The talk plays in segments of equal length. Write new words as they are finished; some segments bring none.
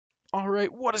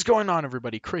Alright, what is going on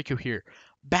everybody? Kraku here,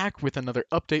 back with another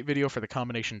update video for the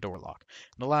combination door lock.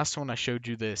 In the last one I showed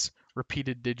you this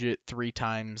repeated digit 3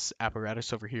 times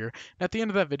apparatus over here. And at the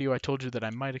end of that video I told you that I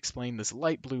might explain this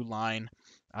light blue line,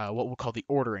 what we'll call the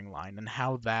ordering line, and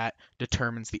how that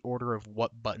determines the order of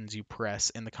what buttons you press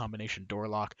in the combination door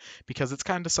lock, because it's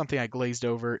kind of something I glazed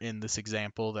over in this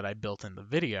example that I built in the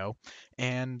video.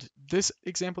 And this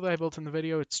example that I built in the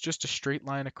video, it's just a straight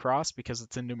line across because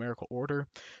it's in numerical order.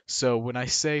 So when I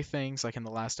say things like in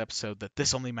the last episode that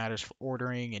this only matters for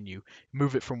ordering and you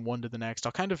move it from one to the next,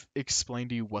 I'll kind of explain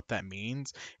to you what that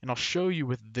means, and I'll show you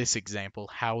with this example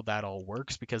how that all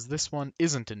works, because this one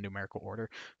isn't in numerical order.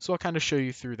 So I'll kind of show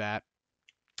you through that.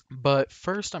 But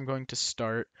first I'm going to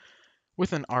start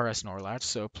with an RS NOR latch.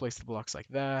 So place the blocks like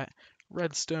that: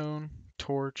 redstone,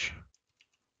 torch,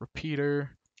 repeater,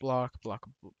 block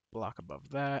above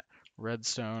that,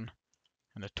 redstone,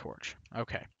 and a torch.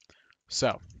 Okay,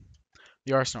 so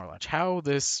the RS NOR latch, how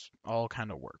this all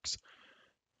kind of works.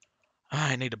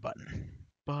 I need a button.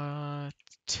 Button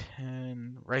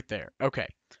right there. Okay,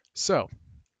 so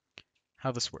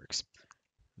how this works.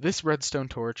 This redstone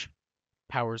torch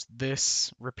powers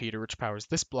this repeater, which powers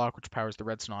this block, which powers the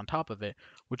redstone on top of it,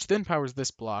 which then powers this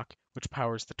block, which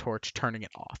powers the torch, turning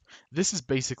it off. This is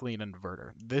basically an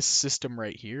inverter. This system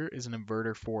right here is an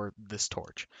inverter for this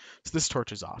torch. So this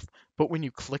torch is off. But when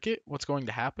you click it, what's going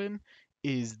to happen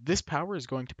is this power is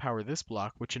going to power this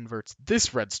block, which inverts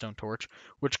this redstone torch,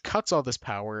 which cuts all this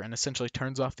power and essentially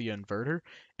turns off the inverter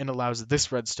and allows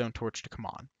this redstone torch to come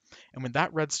on. And when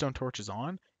that redstone torch is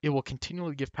on, it will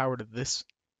continually give power to this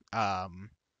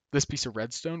piece of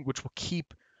redstone, which will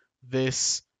keep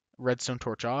this redstone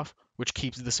torch off, which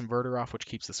keeps this inverter off, which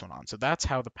keeps this one on. So that's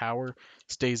how the power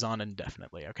stays on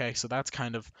indefinitely. Okay, so that's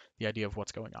kind of the idea of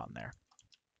what's going on there.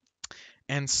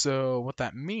 And so what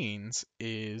that means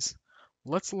is,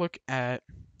 let's look at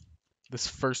this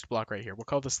first block right here. We'll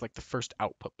call this like the first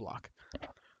output block.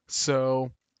 So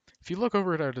if you look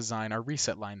over at our design, our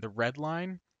reset line, the red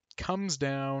line comes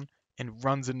down and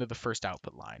runs into the first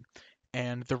output line.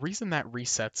 And the reason that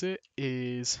resets it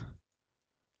is,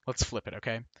 let's flip it,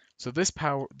 okay? So this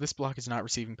block is not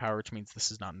receiving power, which means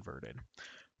this is not inverted.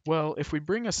 Well, if we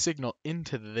bring a signal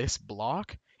into this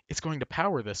block, it's going to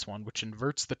power this one, which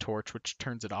inverts the torch, which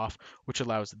turns it off, which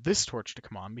allows this torch to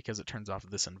come on because it turns off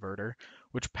this inverter,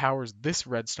 which powers this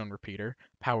redstone repeater,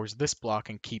 powers this block,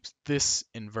 and keeps this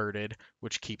inverted,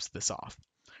 which keeps this off,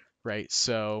 right?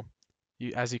 So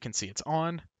as you can see, it's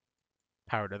on,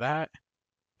 power to that,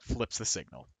 flips the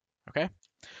signal, okay?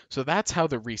 So that's how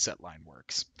the reset line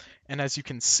works. And as you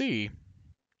can see,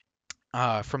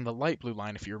 from the light blue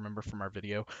line, if you remember from our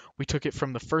video, we took it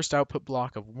from the first output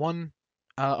block of one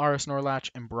RS NOR latch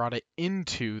and brought it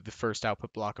into the first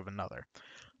output block of another.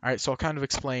 All right, so I'll kind of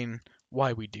explain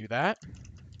why we do that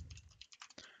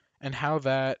and how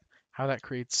that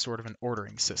creates sort of an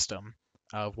ordering system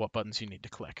of what buttons you need to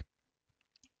click.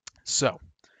 So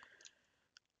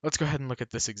let's go ahead and look at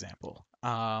this example.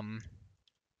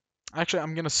 Actually,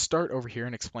 I'm going to start over here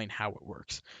and explain how it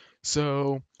works.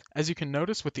 So as you can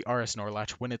notice with the RS NOR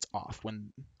latch, when it's off,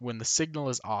 when the signal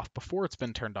is off before it's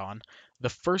been turned on, the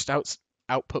first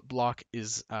output block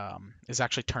is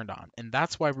actually turned on, and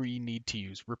that's why we need to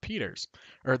use repeaters,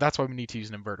 or that's why we need to use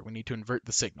an inverter. We need to invert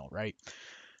the signal, right?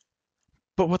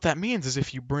 But what that means is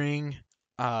if you bring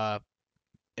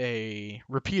a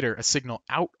repeater, a signal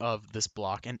out of this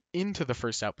block and into the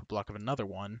first output block of another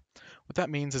one, what that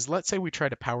means is, let's say we try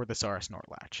to power this RS NOR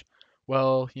latch.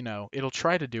 Well, it'll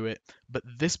try to do it, but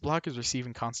this block is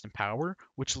receiving constant power,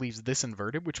 which leaves this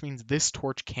inverted, which means this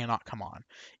torch cannot come on.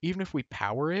 Even if we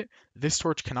power it, this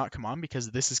torch cannot come on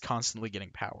because this is constantly getting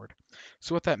powered.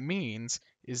 So what that means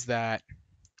is that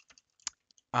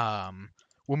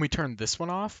when we turn this one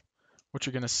off, what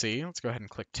you're going to see, let's go ahead and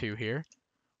click 2 here.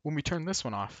 When we turn this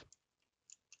one off,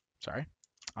 sorry,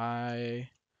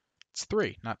 it's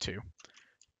 3, not 2.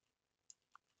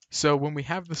 So when we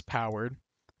have this powered,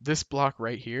 this block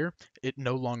right here, it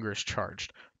no longer is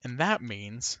charged. And that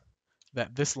means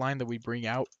that this line that we bring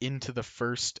out into the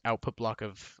first output block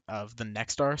of the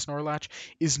next RS NOR latch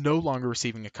is no longer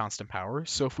receiving a constant power.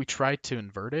 So if we try to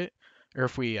invert it, or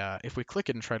if we click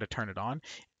it and try to turn it on,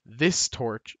 this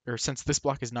torch, or since this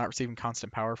block is not receiving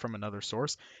constant power from another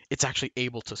source, it's actually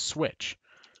able to switch.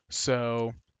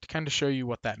 So to kind of show you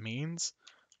what that means,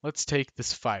 let's take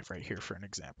this 5 right here for an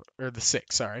example, or the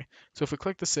 6, sorry. So if we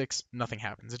click the 6, nothing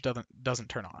happens. It doesn't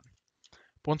turn on.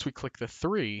 But once we click the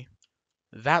 3,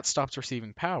 that stops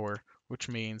receiving power, which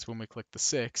means when we click the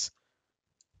 6,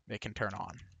 it can turn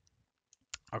on.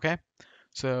 Okay?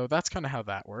 So that's kind of how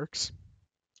that works.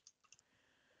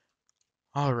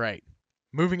 All right.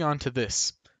 moving on to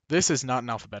this. This is not in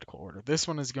alphabetical order. This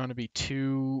one is going to be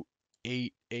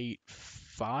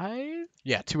 2885.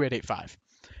 Yeah, 2885.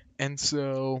 And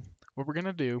so what we're going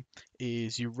to do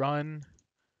is you run,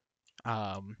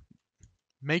 um,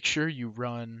 make sure you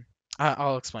run,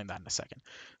 I'll explain that in a second.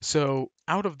 So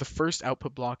out of the first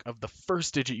output block of the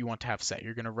first digit you want to have set,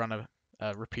 you're going to run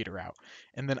a repeater out.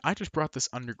 And then I just brought this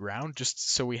underground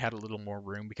just so we had a little more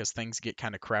room because things get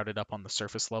kind of crowded up on the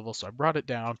surface level. So I brought it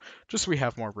down just so we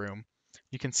have more room.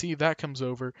 You can see that comes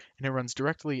over and it runs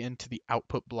directly into the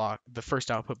output block, the first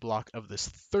output block of this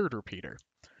third repeater.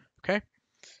 Okay?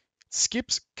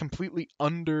 Skips completely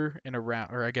under and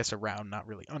around, or I guess around, not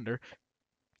really under,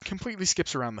 completely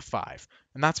skips around the 5.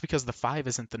 And that's because the 5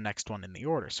 isn't the next one in the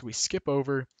order. So we skip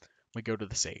over, we go to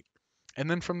this 8. And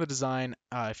then from the design,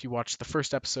 if you watch the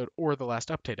first episode or the last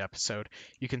update episode,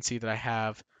 you can see that I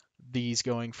have these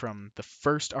going from the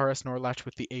first RS NOR latch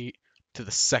with the 8 to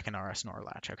the second RS NOR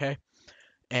latch, okay?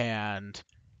 And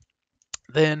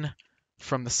then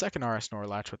from the second RS NOR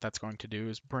latch, what that's going to do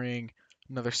is bring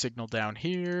another signal down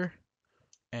here,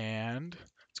 and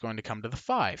it's going to come to the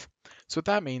 5. So what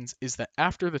that means is that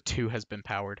after the 2 has been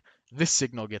powered, this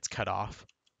signal gets cut off,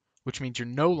 which means you're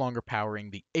no longer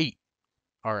powering the 8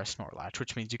 RS NOR latch,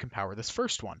 which means you can power this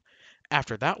first one.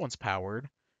 After that one's powered,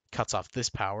 cuts off this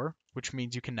power, which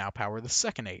means you can now power the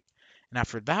second 8. And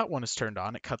after that one is turned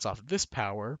on, it cuts off this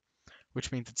power,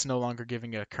 which means it's no longer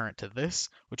giving a current to this,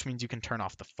 which means you can turn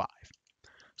off the 5.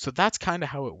 So that's kind of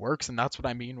how it works, and that's what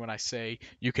I mean when I say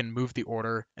you can move the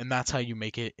order, and that's how you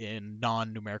make it in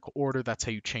non-numerical order. That's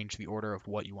how you change the order of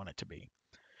what you want it to be.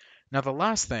 Now the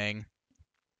last thing,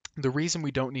 the reason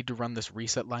we don't need to run this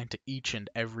reset line to each and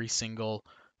every single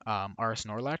RS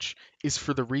NOR latch is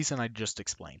for the reason I just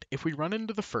explained. If we run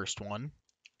into the first one,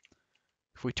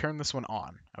 if we turn this one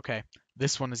on, okay,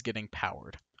 this one is getting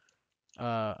powered.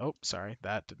 Oh, sorry,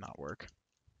 that did not work.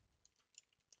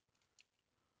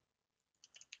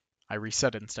 I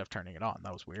reset it instead of turning it on.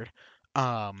 That was weird.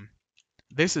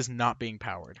 This is not being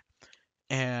powered.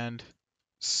 And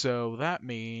so that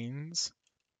means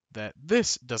that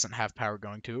this doesn't have power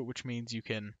going to it, which means you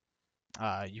can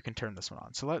turn this one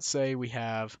on. So let's say we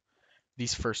have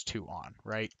these first two on,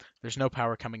 right? There's no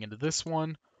power coming into this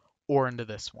one or into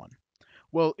this one.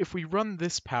 Well, if we run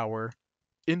this power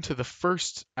into the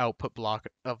first output block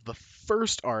of the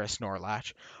first RS NOR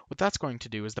latch, what that's going to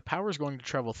do is the power is going to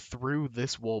travel through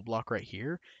this wall block right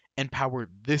here and power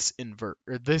this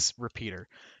this repeater.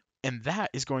 And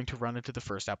that is going to run into the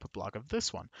first output block of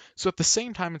this one. So at the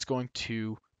same time, it's going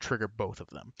to trigger both of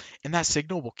them. And that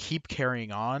signal will keep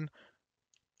carrying on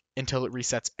until it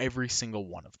resets every single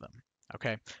one of them.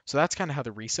 Okay, so that's kind of how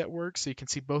the reset works. So you can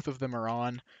see both of them are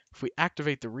on. If we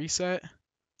activate the reset,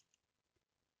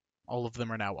 all of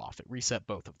them are now off. It reset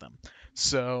both of them.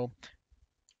 So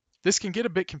this can get a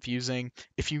bit confusing.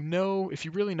 If you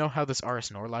really know how this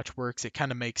RS NOR latch works, it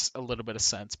kind of makes a little bit of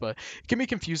sense, but it can be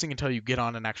confusing until you get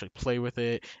on and actually play with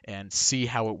it and see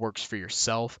how it works for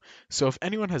yourself. So if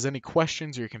anyone has any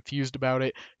questions or you're confused about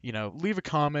it, leave a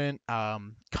comment,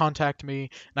 contact me,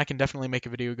 and I can definitely make a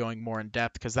video going more in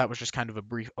depth because that was just kind of a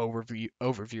brief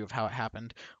overview of how it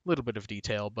happened, a little bit of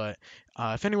detail. But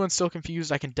if anyone's still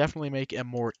confused, I can definitely make a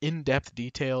more in-depth,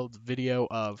 detailed video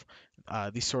of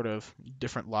these sort of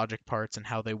different logic parts and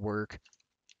how they work,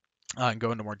 and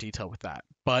go into more detail with that.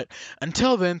 But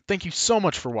until then, thank you so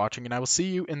much for watching, and I will see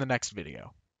you in the next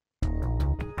video.